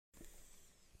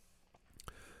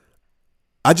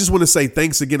I just want to say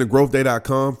thanks again to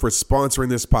GrowthDay.com for sponsoring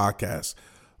this podcast.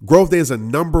 GrowthDay is a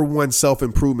 #1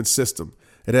 self-improvement system.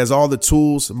 It has all the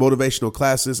tools, motivational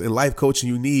classes, and life coaching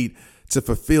you need to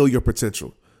fulfill your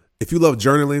potential. If you love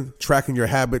journaling, tracking your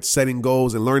habits, setting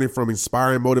goals, and learning from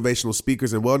inspiring motivational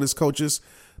speakers and wellness coaches,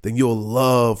 then you'll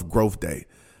love GrowthDay.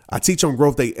 I teach on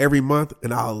GrowthDay every month,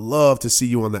 and I'd love to see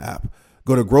you on the app.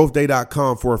 Go to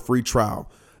GrowthDay.com for a free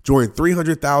trial. Join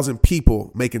 300,000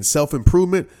 people making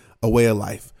self-improvement a way of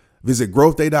life. Visit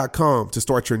GrowthDay.com to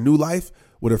start your new life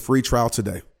with a free trial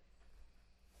today.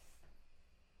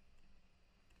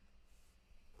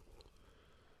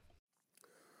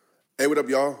 Hey, what up,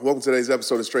 y'all? Welcome to today's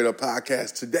episode of Straight Up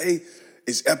Podcast. Today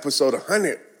is episode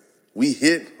 100. We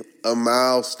hit a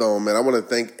milestone, man. I want to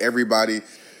thank everybody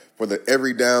for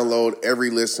every download,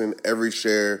 every listen, every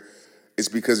share. It's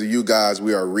because of you guys.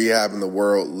 We are rehabbing the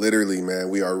world. Literally, man.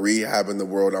 We are rehabbing the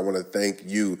world. I want to thank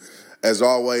you. As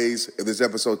always, if this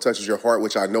episode touches your heart,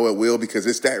 which I know it will because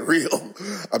it's that real,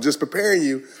 I'm just preparing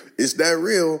you. It's that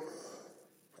real.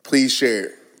 Please share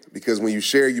it. Because when you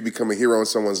share, you become a hero in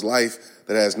someone's life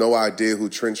that has no idea who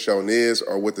Trent Shelton is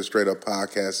or what the Straight Up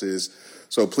Podcast is.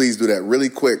 So please do that really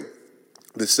quick.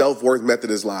 The self-worth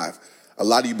method is live. A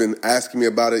lot of you have been asking me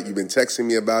about it. You've been texting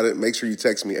me about it. Make sure you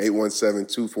text me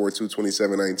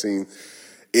 817-242-2719.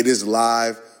 It is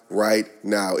live right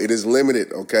now. It is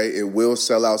limited, okay? It will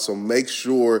sell out. So make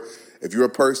sure if you're a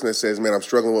person that says, man, I'm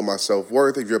struggling with my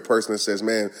self-worth, if you're a person that says,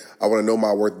 man, I want to know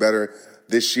my worth better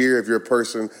this year, if you're a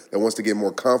person that wants to get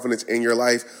more confidence in your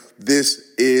life, this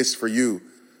is for you.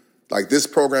 Like, this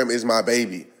program is my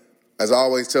baby. As I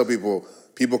always tell people,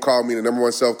 people call me the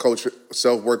 #1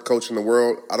 self-worth coach in the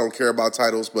world. I don't care about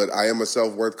titles, but I am a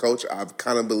self-worth coach. I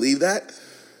kind of believe that.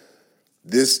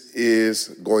 This is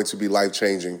going to be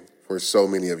life-changing for so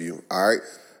many of you, all right?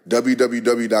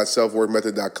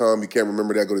 www.selfworthmethod.com. You can't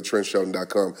remember that, go to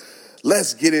TrentShelton.com.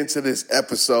 Let's get into this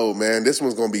episode, man. This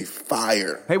one's going to be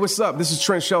fire. Hey, what's up? This is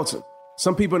Trent Shelton.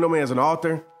 Some people know me as an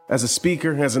author, as a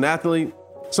speaker, as an athlete.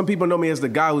 Some people know me as the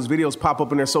guy whose videos pop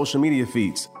up in their social media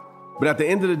feeds. But at the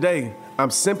end of the day, I'm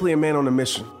simply a man on a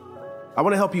mission. I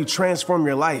want to help you transform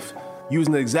your life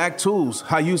using the exact tools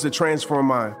I use to transform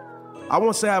mine. I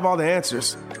won't say I have all the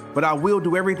answers, but I will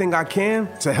do everything I can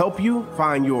to help you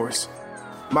find yours.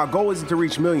 My goal isn't to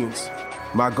reach millions.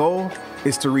 My goal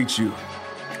is to reach you.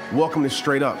 Welcome to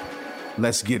Straight Up.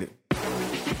 Let's get it.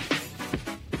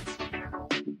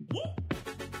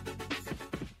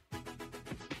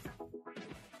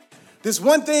 This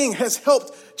one thing has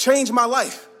helped change my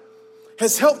life. And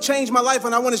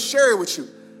I want to share it with you.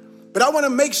 But I want to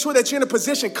make sure that you're in a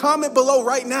position. Comment below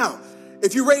right now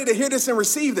if you're ready to hear this and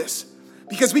receive this.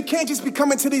 Because we can't just be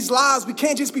coming to these lives. We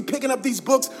can't just be picking up these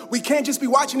books. We can't just be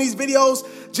watching these videos,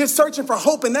 just searching for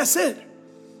hope, and that's it.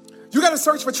 You got to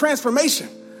search for transformation.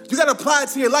 You got to apply it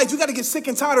to your life. You got to get sick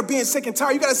and tired of being sick and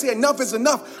tired. You got to say enough is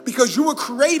enough because you were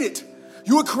created.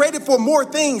 You were created for more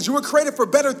things. You were created for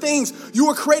better things. You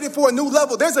were created for a new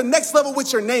level. There's a next level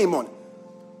with your name on it.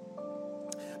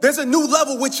 There's a new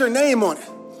level with your name on it.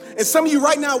 And some of you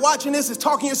right now watching this is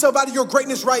talking yourself out of your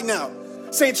greatness right now.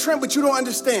 Saying, Trent, but you don't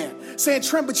understand. Saying,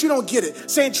 Trent, but you don't get it.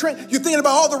 Saying, Trent, you're thinking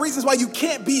about all the reasons why you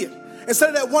can't be it. Instead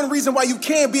of that one reason why you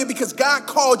can be it, because God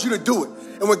called you to do it.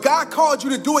 And when God called you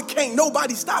to do it, can't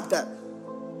nobody stop that.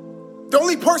 The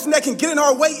only person that can get in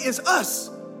our way is us.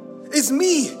 It's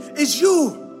me. It's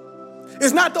you.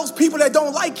 It's not those people that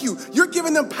don't like you. You're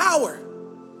giving them power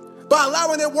by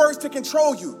allowing their words to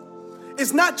control you.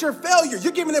 It's not your failure.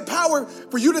 You're giving it power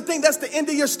for you to think that's the end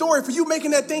of your story, for you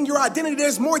making that thing your identity.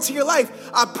 There's more to your life.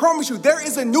 I promise you, there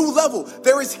is a new level.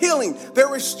 There is healing.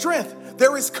 There is strength.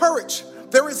 There is courage.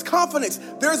 There is confidence.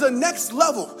 There's a next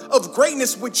level of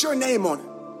greatness with your name on it.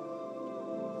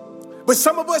 But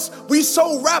some of us, we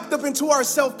so wrapped up into our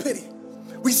self-pity.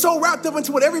 We so wrapped up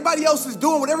into what everybody else is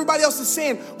doing, what everybody else is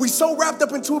saying. We so wrapped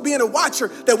up into being a watcher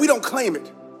that we don't claim it.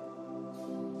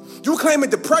 You claiming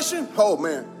depression? Oh,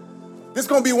 man. This is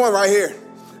going to be one right here.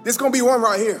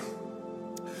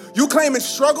 You claiming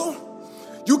struggle?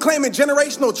 You claiming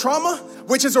generational trauma,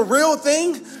 which is a real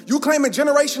thing? You claiming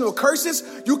generational curses?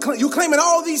 You claiming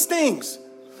all these things.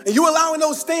 And you allowing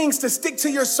those things to stick to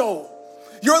your soul.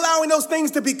 You're allowing those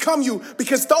things to become you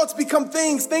because thoughts become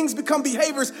things, things become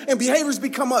behaviors, and behaviors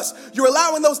become us. You're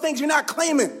allowing those things. You're not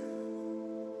claiming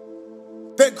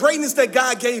that greatness that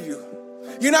God gave you.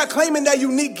 You're not claiming that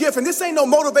unique gift. And this ain't no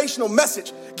motivational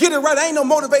message. Get it right. I ain't no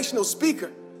motivational speaker.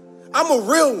 I'm a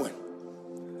real one.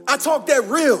 I talk that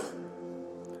real.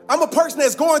 I'm a person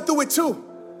that's going through it too.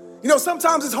 You know,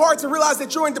 sometimes it's hard to realize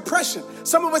that you're in depression.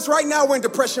 Some of us right now, we're in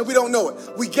depression. We don't know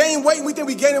it. We gain weight and we think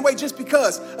we're gaining weight just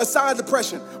because, a sign of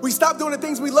depression. We stop doing the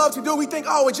things we love to do. We think,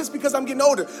 oh, it's just because I'm getting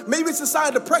older. Maybe it's a sign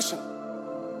of depression.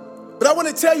 But I want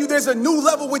to tell you, there's a new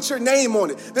level with your name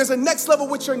on it. There's a next level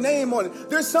with your name on it.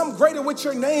 There's something greater with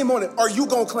your name on it. Are you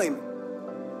going to claim it?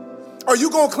 Are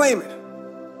you going to claim it?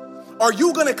 Are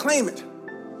you going to claim it?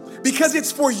 Because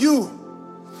it's for you.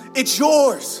 It's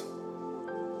yours.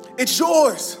 It's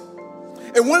yours.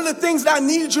 And one of the things that I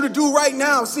need you to do right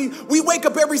now, see, we wake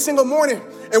up every single morning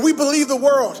and we believe the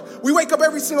world. We wake up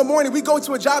every single morning, we go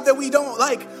to a job that we don't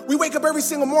like. We wake up every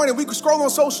single morning, we scroll on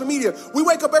social media. We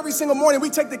wake up every single morning, we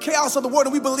take the chaos of the world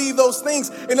and we believe those things,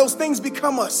 and those things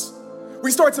become us.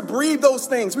 We start to breathe those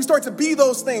things. We start to be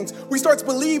those things. We start to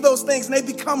believe those things and they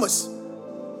become us.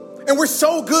 And we're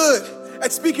so good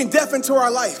at speaking death into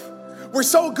our life. We're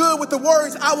so good with the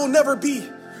words, I will never be.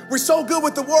 We're so good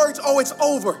with the words, oh, it's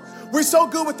over. We're so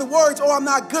good with the words, oh, I'm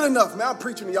not good enough. Man, I'm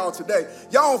preaching to y'all today.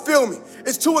 Y'all don't feel me.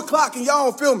 It's 2:00 and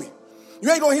y'all don't feel me. You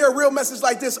ain't gonna hear a real message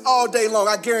like this all day long,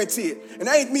 I guarantee it. And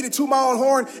that ain't me to toot my own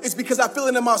horn, it's because I feel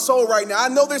it in my soul right now. I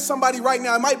know there's somebody right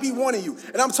now, it might be one of you,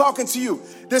 and I'm talking to you.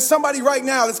 There's somebody right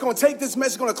now that's gonna take this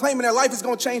message, gonna claim it, their life is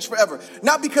gonna change forever.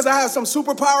 Not because I have some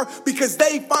superpower, because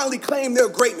they finally claim their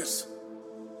greatness.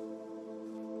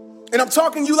 And I'm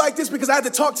talking to you like this because I had to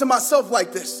talk to myself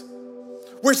like this.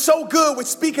 We're so good with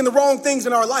speaking the wrong things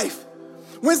in our life.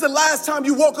 When's the last time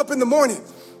you woke up in the morning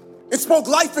and spoke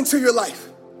life into your life?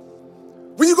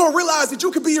 When you gonna realize that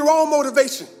you could be your own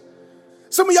motivation?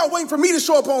 Some of y'all waiting for me to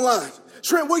show up online.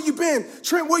 Trent, where you been?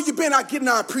 Trent, where you been? I get it and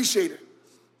I appreciate it.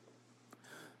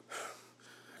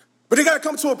 But it gotta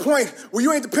come to a point where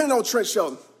you ain't depending on Trent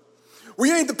Shelton. Where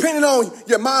you ain't depending on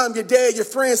your mom, your dad, your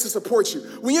friends to support you.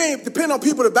 When you ain't depending on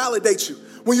people to validate you.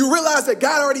 When you realize that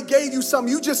God already gave you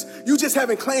something, you just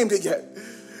haven't claimed it yet.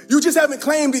 You just haven't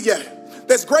claimed it yet.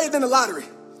 That's greater than the lottery.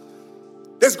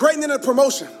 That's greater than a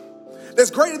promotion.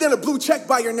 That's greater than a blue check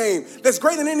by your name. That's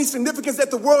greater than any significance that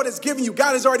the world has given you.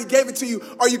 God has already gave it to you.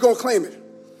 Are you going to claim it?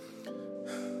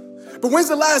 But when's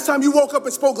the last time you woke up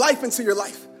and spoke life into your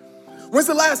life? When's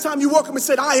the last time you woke up and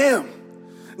said, I am?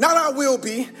 Not I will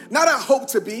be, not I hope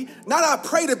to be, not I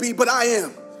pray to be, but I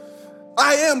am.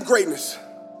 I am greatness.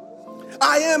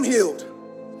 I am healed.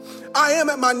 I am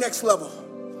at my next level.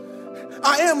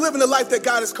 I am living the life that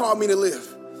God has called me to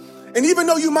live. And even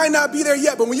though you might not be there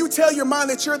yet, but when you tell your mind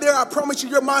that you're there, I promise you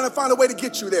your mind will find a way to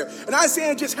get you there. And I ain't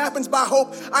saying it just happens by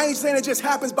hope. I ain't saying it just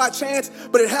happens by chance,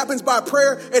 but it happens by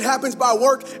prayer. It happens by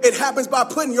work. It happens by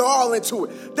putting your all into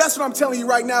it. That's what I'm telling you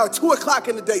right now at 2:00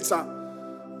 in the daytime.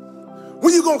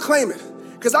 When you gonna claim it?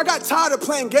 Because I got tired of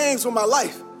playing games with my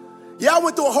life. Yeah, I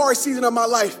went through a hard season of my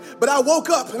life, but I woke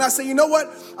up and I said, you know what?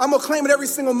 I'm gonna claim it every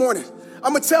single morning.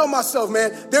 I'm gonna tell myself,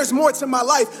 man, there's more to my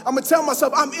life. I'm gonna tell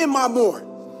myself I'm in my more.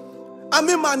 I'm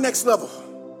in my next level.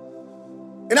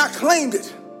 And I claimed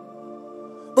it.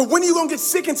 But when are you gonna get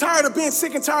sick and tired of being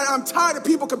sick and tired? I'm tired of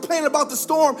people complaining about the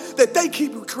storm that they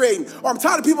keep creating. Or I'm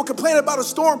tired of people complaining about a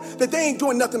storm that they ain't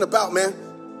doing nothing about, man.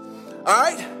 All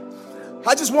right?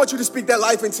 I just want you to speak that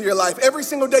life into your life. Every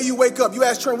single day you wake up, you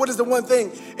ask Trent, what is the one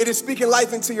thing? It is speaking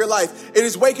life into your life. It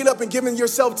is waking up and giving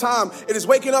yourself time. It is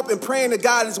waking up and praying to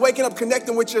God. It is waking up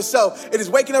connecting with yourself. It is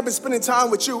waking up and spending time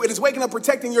with you. It is waking up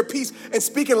protecting your peace and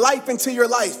speaking life into your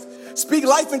life. Speak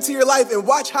life into your life and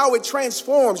watch how it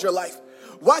transforms your life.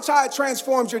 Watch how it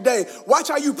transforms your day. Watch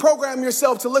how you program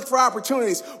yourself to look for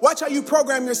opportunities. Watch how you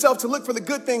program yourself to look for the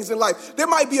good things in life. There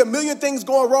might be a million things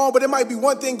going wrong, but there might be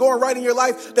one thing going right in your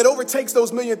life that overtakes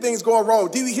those million things going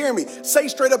wrong. Do you hear me? Say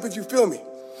straight up if you feel me.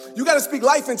 You got to speak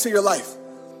life into your life.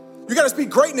 You got to speak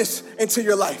greatness into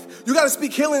your life. You got to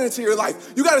speak healing into your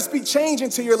life. You got to speak change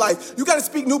into your life. You got to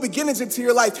speak new beginnings into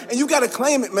your life. And you got to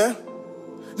claim it, man.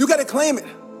 You got to claim it.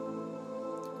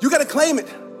 You got to claim it.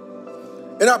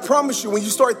 And I promise you, when you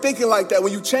start thinking like that,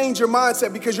 when you change your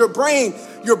mindset, because your brain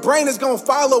is going to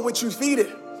follow what you feed it.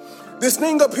 This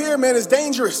thing up here, man, is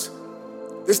dangerous.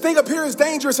 This thing up here is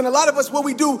dangerous. And a lot of us, what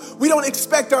we do, we don't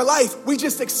expect our life. We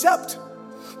just accept.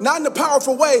 Not in a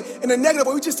powerful way, in a negative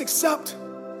way. We just accept.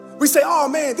 We say, oh,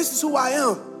 man, this is who I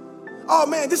am. Oh,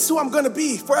 man, this is who I'm going to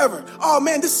be forever. Oh,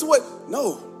 man, this is what.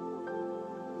 No.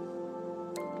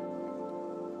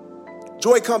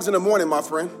 Joy comes in the morning, my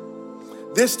friend.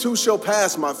 This too shall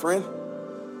pass, my friend.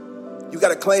 You got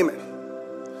to claim it.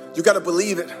 You got to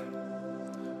believe it.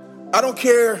 I don't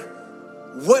care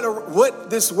what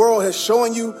this world has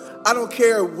shown you. I don't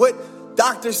care what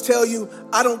doctors tell you.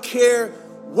 I don't care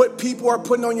what people are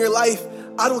putting on your life.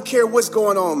 I don't care what's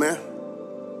going on, man.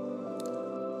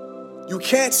 You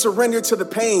can't surrender to the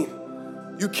pain.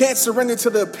 You can't surrender to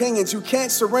the opinions. You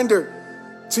can't surrender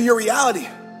to your reality.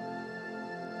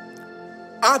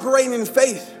 Operating in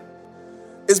faith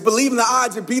is believing the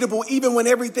odds are beatable even when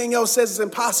everything else says it's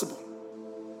impossible.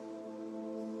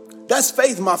 That's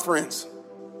faith, my friends.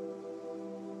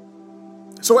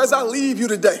 So as I leave you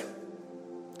today,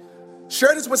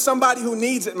 share this with somebody who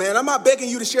needs it, man. I'm not begging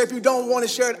you to share. If you don't want to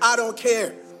share it, I don't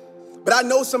care. But I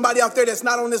know somebody out there that's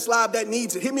not on this live that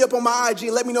needs it. Hit me up on my IG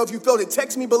and let me know if you felt it.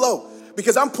 Text me below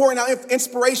because I'm pouring out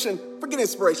inspiration. Forget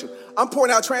inspiration. I'm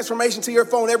pouring out transformation to your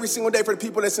phone every single day for the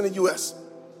people that's in the U.S.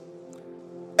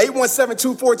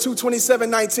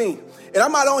 817-242-2719. And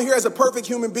I'm not on here as a perfect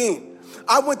human being.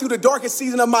 I went through the darkest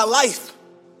season of my life.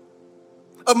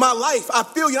 I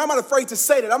feel you. I'm not afraid to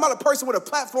say that. I'm not a person with a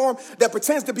platform that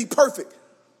pretends to be perfect.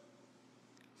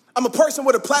 I'm a person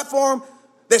with a platform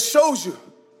that shows you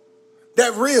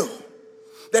that real,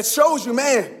 that shows you,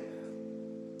 man,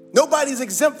 nobody's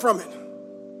exempt from it.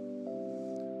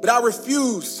 But I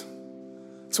refuse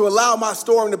to allow my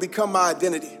storm to become my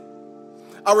identity.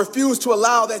 I refuse to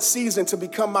allow that season to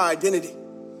become my identity.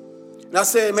 And I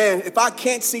said, man, if I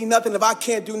can't see nothing, if I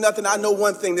can't do nothing, I know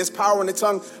one thing, there's power in the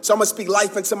tongue. So I'm going to speak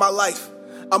life into my life.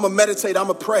 I'm going to meditate. I'm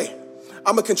going to pray.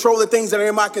 I'm going to control the things that are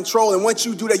in my control. And once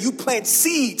you do that, you plant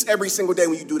seeds every single day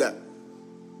when you do that.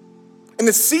 And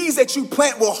the seeds that you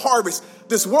plant will harvest.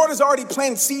 This world has already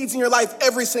planted seeds in your life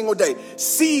every single day.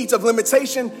 Seeds of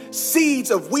limitation,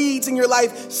 seeds of weeds in your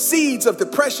life, seeds of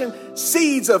depression,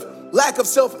 seeds of lack of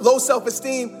low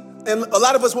self-esteem. And a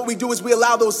lot of us, what we do is we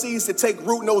allow those seeds to take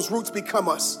root and those roots become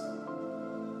us.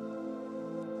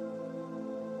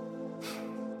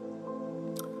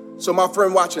 So my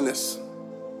friend watching this,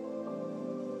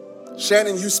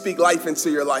 Shannon, you speak life into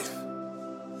your life.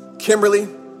 Kimberly,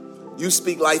 you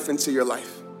speak life into your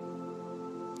life.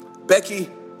 Becky,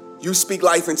 you speak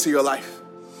life into your life.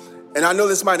 And I know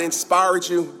this might have inspired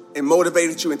you and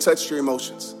motivated you and touched your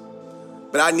emotions.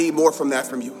 But I need more from that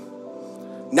from you.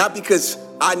 Not because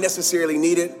I necessarily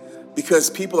need it, because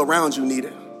people around you need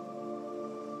it.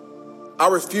 I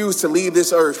refuse to leave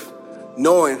this earth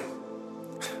knowing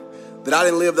that I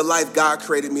didn't live the life God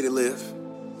created me to live.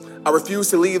 I refuse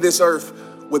to leave this earth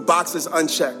with boxes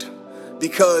unchecked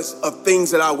because of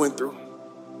things that I went through.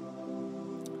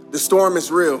 The storm is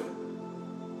real,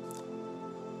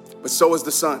 but so is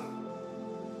the sun.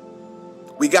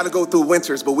 We got to go through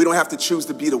winters, but we don't have to choose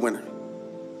to be the winter.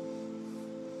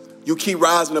 You keep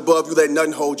rising above, you let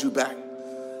nothing hold you back.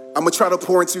 I'm going to try to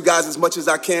pour into you guys as much as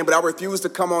I can, but I refuse to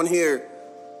come on here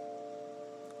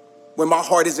when my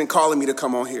heart isn't calling me to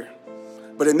come on here.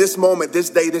 But in this moment,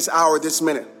 this day, this hour, this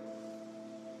minute,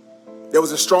 there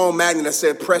was a strong magnet that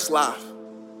said, press live.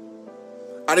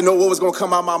 I didn't know what was going to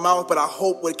come out of my mouth, but I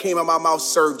hope what came out of my mouth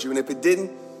served you. And if it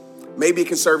didn't, maybe it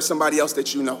can serve somebody else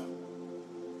that you know.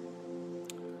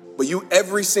 But you,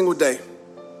 every single day,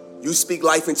 you speak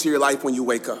life into your life when you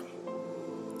wake up.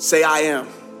 Say, I am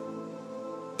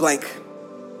blank.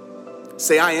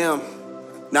 Say, I am.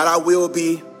 Not I will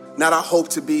be, not I hope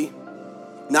to be,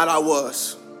 not I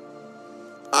was.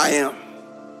 I am.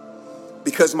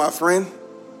 Because my friend,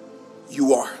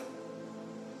 you are.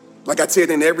 Like I said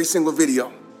in every single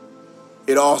video,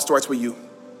 it all starts with you.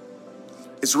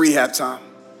 It's rehab time.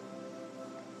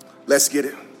 Let's get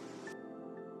it.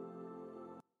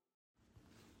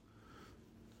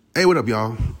 Hey, what up,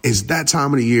 y'all? It's that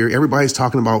time of the year. Everybody's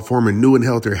talking about forming new and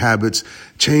healthier habits.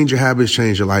 Change your habits,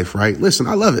 change your life, right? Listen,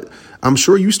 I love it. I'm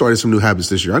sure you started some new habits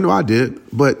this year. I know I did.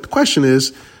 But the question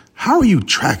is, how are you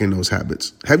tracking those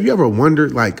habits? Have you ever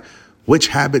wondered, which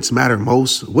habits matter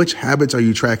most? Which habits are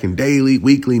you tracking daily,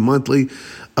 weekly, monthly?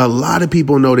 A lot of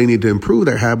people know they need to improve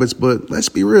their habits, but let's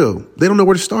be real. They don't know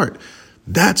where to start.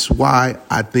 That's why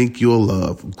I think you'll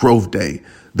love Growth Day,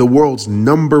 the world's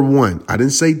number one, I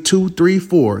didn't say 2, 3,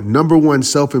 4, number one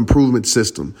self-improvement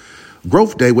system.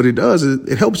 Growth Day, what it does is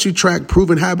it helps you track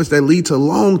proven habits that lead to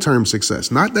long-term success,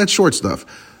 not that short stuff.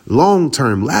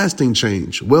 Long-term, lasting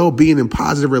change, well-being, and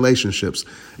positive relationships.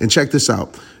 And check this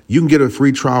out. You can get a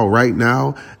free trial right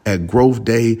now at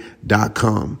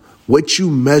growthday.com. What you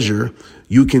measure,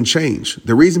 you can change.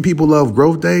 The reason people love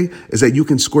Growth Day is that you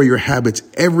can score your habits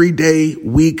every day,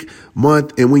 week,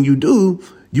 month. And when you do,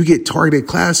 you get targeted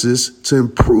classes to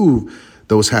improve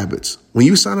those habits. When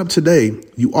you sign up today,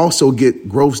 you also get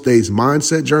Growth Day's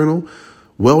mindset journal,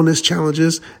 wellness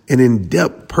challenges, and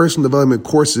in-depth personal development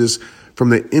courses from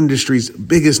the industry's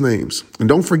biggest names. And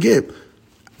don't forget,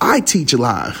 I teach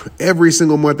live every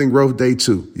single month in Growth Day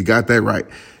too. You got that right.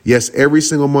 Yes, every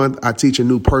single month I teach a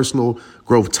new personal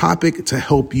growth topic to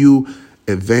help you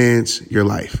advance your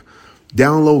life.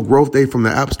 Download Growth Day from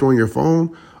the App Store on your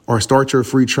phone or start your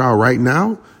free trial right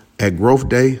now at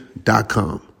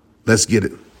growthday.com. Let's get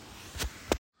it.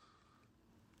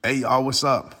 Hey, y'all, what's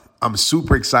up? I'm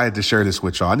super excited to share this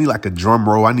with y'all. I need like a drum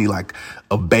roll. I need like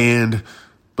a band.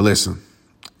 But listen,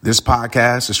 this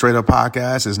podcast, the Straight Up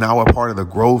Podcast, is now a part of the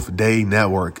Growth Day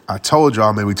Network. I told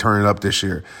y'all, man, we turn it up this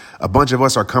year. A bunch of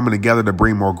us are coming together to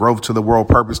bring more growth to the world,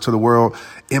 purpose to the world,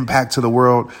 impact to the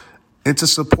world, and to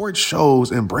support shows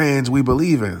and brands we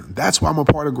believe in. That's why I'm a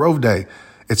part of Growth Day.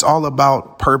 It's all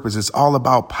about purpose. It's all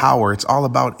about power. It's all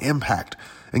about impact.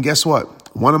 And guess what?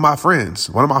 One of my friends,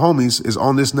 one of my homies is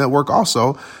on this network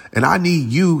also, and I need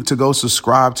you to go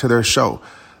subscribe to their show,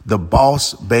 the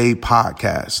Boss Babe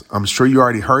Podcast. I'm sure you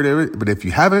already heard of it, but if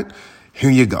you haven't, here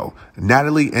you go.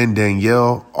 Natalie and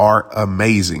Danielle are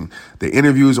amazing. The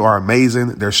interviews are amazing.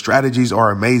 Their strategies are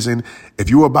amazing. If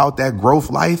you're about that growth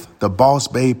life, the Boss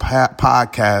Babe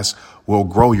Podcast will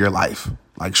grow your life.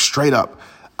 Like straight up.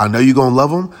 I know you're going to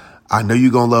love them. I know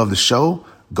you're going to love the show.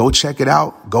 Go check it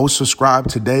out. Go subscribe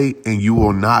today and you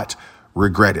will not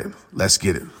regret it. Let's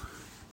get it.